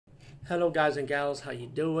Hello, guys and gals. How you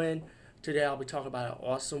doing? Today I'll be talking about an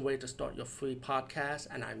awesome way to start your free podcast,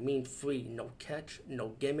 and I mean free. No catch, no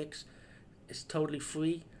gimmicks. It's totally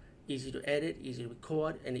free, easy to edit, easy to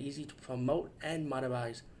record, and easy to promote and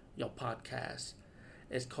monetize your podcast.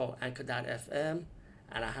 It's called Anchor.fm,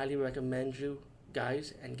 and I highly recommend you,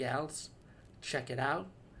 guys and gals, check it out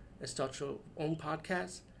and start your own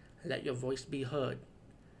podcast and let your voice be heard.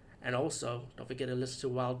 And also, don't forget to listen to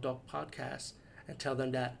Wild Dog Podcast and tell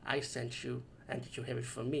them that I sent you and that you hear it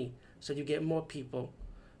from me. So you get more people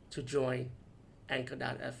to join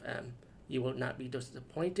Anchor.fm. You will not be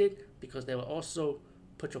disappointed because they will also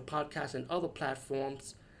put your podcast in other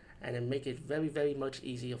platforms and then make it very, very much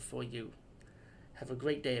easier for you. Have a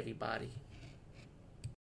great day, everybody.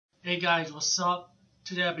 Hey guys, what's up?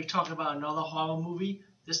 Today I'll be talking about another horror movie.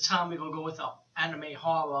 This time we're gonna go with an anime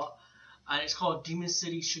horror. It's called Demon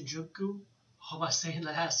City Shinjuku. Hope I'm saying the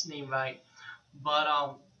last name right.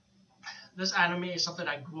 But this anime is something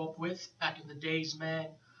I grew up with back in the days, man.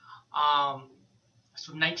 It's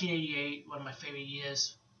from 1988, one of my favorite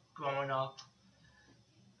years growing up.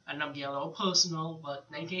 And I'm getting a little personal, but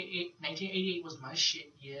 1988 was my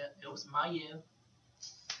shit year. It was my year.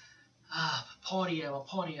 Party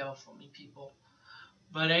era for me, people.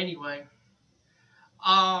 But anyway,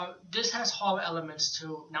 this has horror elements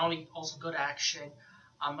too. Not only also good action.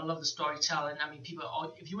 I love the storytelling. I mean,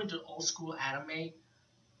 if you into old school anime,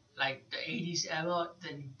 like the 80s era,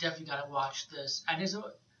 then you definitely gotta watch this. And it's an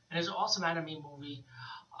awesome anime movie.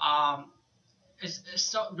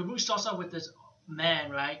 The movie starts out with this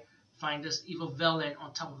man, right, find this evil villain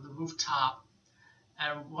on top of the rooftop,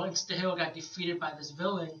 and once the hero got defeated by this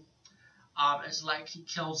villain, it's like he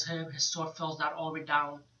kills him. His sword falls down all the way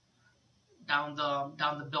down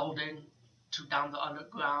the building to down the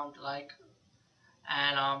underground, like,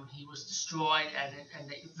 and he was destroyed. And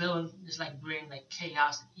the villain is like bringing like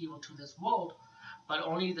chaos and evil to this world, but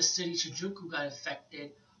only the city Shinjuku got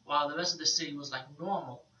affected, while the rest of the city was like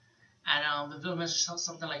normal. And the villain mentioned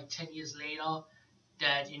something like 10 years later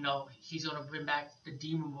that he's gonna bring back the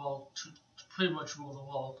demon world to pretty much rule the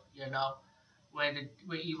world,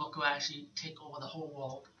 where evil could actually take over the whole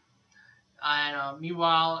world. And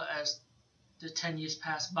meanwhile, as the 10 years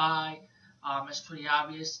pass by, it's pretty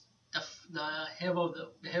obvious the hero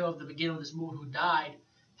of the beginning of this movie who died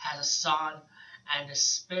has a son and a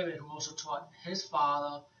spirit who also taught his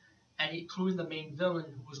father, and including the main villain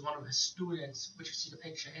who was one of his students, which you see the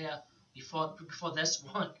picture here before this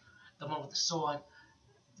one, the one with the sword,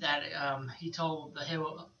 that he told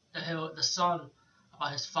the son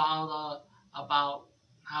about his father, about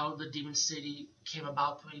how the demon city came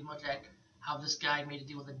about, pretty much, that how this guy made a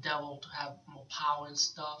deal with the devil to have more power and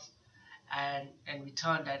stuff, and in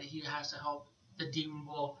return that he has to help the demon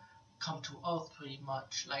world come to earth, pretty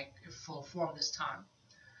much, like in full form this time.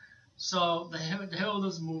 So the hero of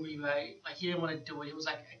this movie, right, like, he didn't want to do it. He was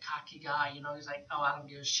like a cocky guy, he's like, oh, I don't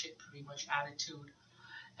give a shit, pretty much attitude.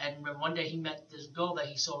 And when one day he met this girl that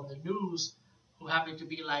he saw in the news, who happened to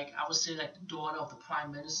be, like, I would say, like, the daughter of the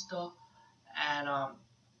prime minister, and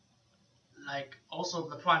like, also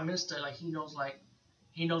the prime minister, like, he knows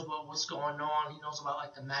what's going on. He knows about,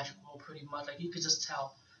 like, the magic world, pretty much. Like, you could just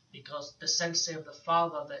tell, because the sensei of the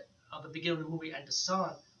father that of the beginning of the movie and the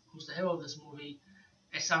son, who's the hero of this movie,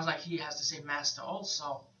 it sounds like he has the same master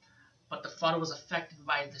also. But the father was affected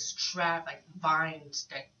by this trap, like vines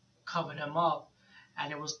that covered him up,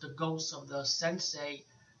 and it was the ghost of the sensei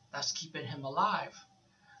that's keeping him alive.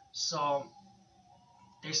 So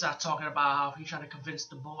they start talking about how he's trying to convince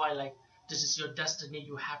the boy, like, this is your destiny.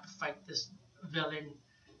 You have to fight this villain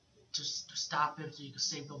to stop him so you can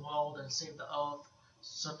save the world and save the earth.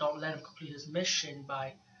 So don't let him complete his mission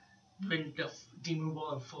by bringing the demon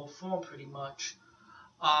world in full form, pretty much.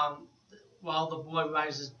 While the boy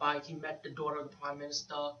rides his bike, he met the daughter of the prime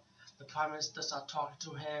minister. The prime minister started talking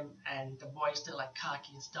to him, and the boy is still, like,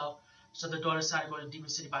 cocky and stuff. So the daughter decided to go to Demon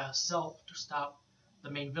City by herself to stop the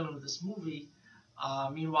main villain of this movie.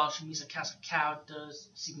 Meanwhile, she meets a cast of characters.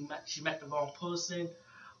 She met the wrong person,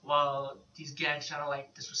 while these gangs trying to,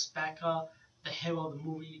 like, disrespect her. The hero of the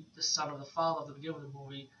movie, the son of the father of the beginning of the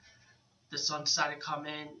movie, the son decided to come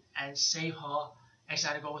in and save her, and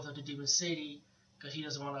decided to go with her to Demon City because he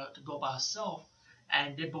doesn't want to go by herself.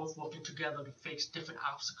 And they're both working together to face different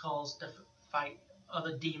obstacles, fight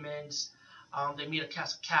other demons. They meet a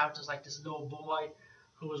cast of characters like this little boy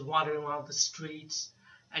who was wandering around the streets.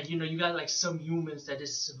 And you got, like, some humans that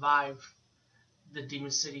just survive the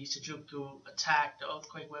Demon City Shinjuku attack, the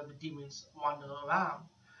earthquake where the demons wander around.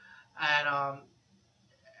 And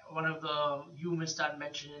one of the humans started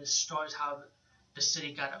mentioning in the stories how the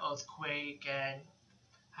city got an earthquake, and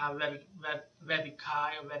have Revi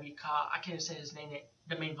Kai or Revi Ka. I can't say his name.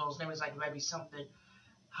 The main villain's name is like Revi something.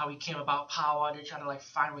 How he came about power. They're trying to like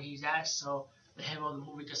find where he's at. So the hero of the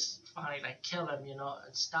movie just finally like kill him, and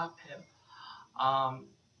stop him. Um,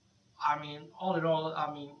 I mean, all in all,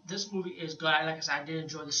 I mean, this movie is good. Like I said, I did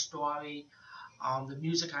enjoy the story. The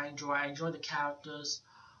music I enjoy. I enjoy the characters.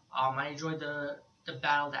 I enjoy the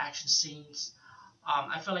battle, the action scenes.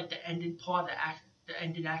 I felt like the ending part, the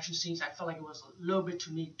ending action scenes, I felt like it was a little bit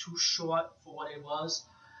to me too short for what it was.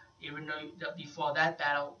 Even though before that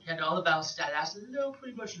battle, you had the other battles that lasted a little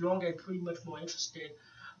pretty much longer and pretty much more interesting.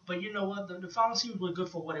 But you know what? The final scenes were good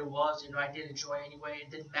for what it was. I did enjoy it anyway.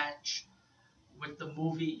 It didn't match with the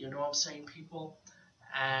movie. You know what I'm saying, people?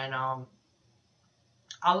 And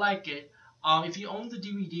I like it. If you own the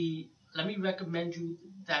DVD, let me recommend you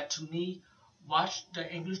that to me, watch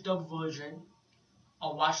the English dub version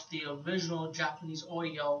or watch the original Japanese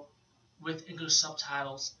audio with English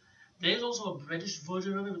subtitles. There's also a British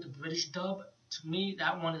version of it with the British dub. To me,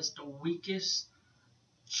 that one is the weakest.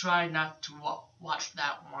 Try not to watch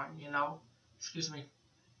that one. Excuse me.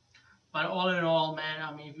 But all in all, man,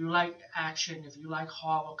 I mean, if you like action, if you like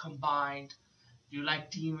horror combined, if you like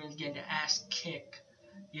demons getting their ass kicked,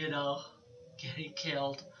 you know, getting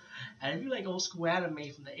killed, and if you like old school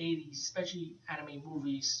anime from the 80s, especially anime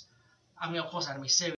movies, I mean, of course, anime series.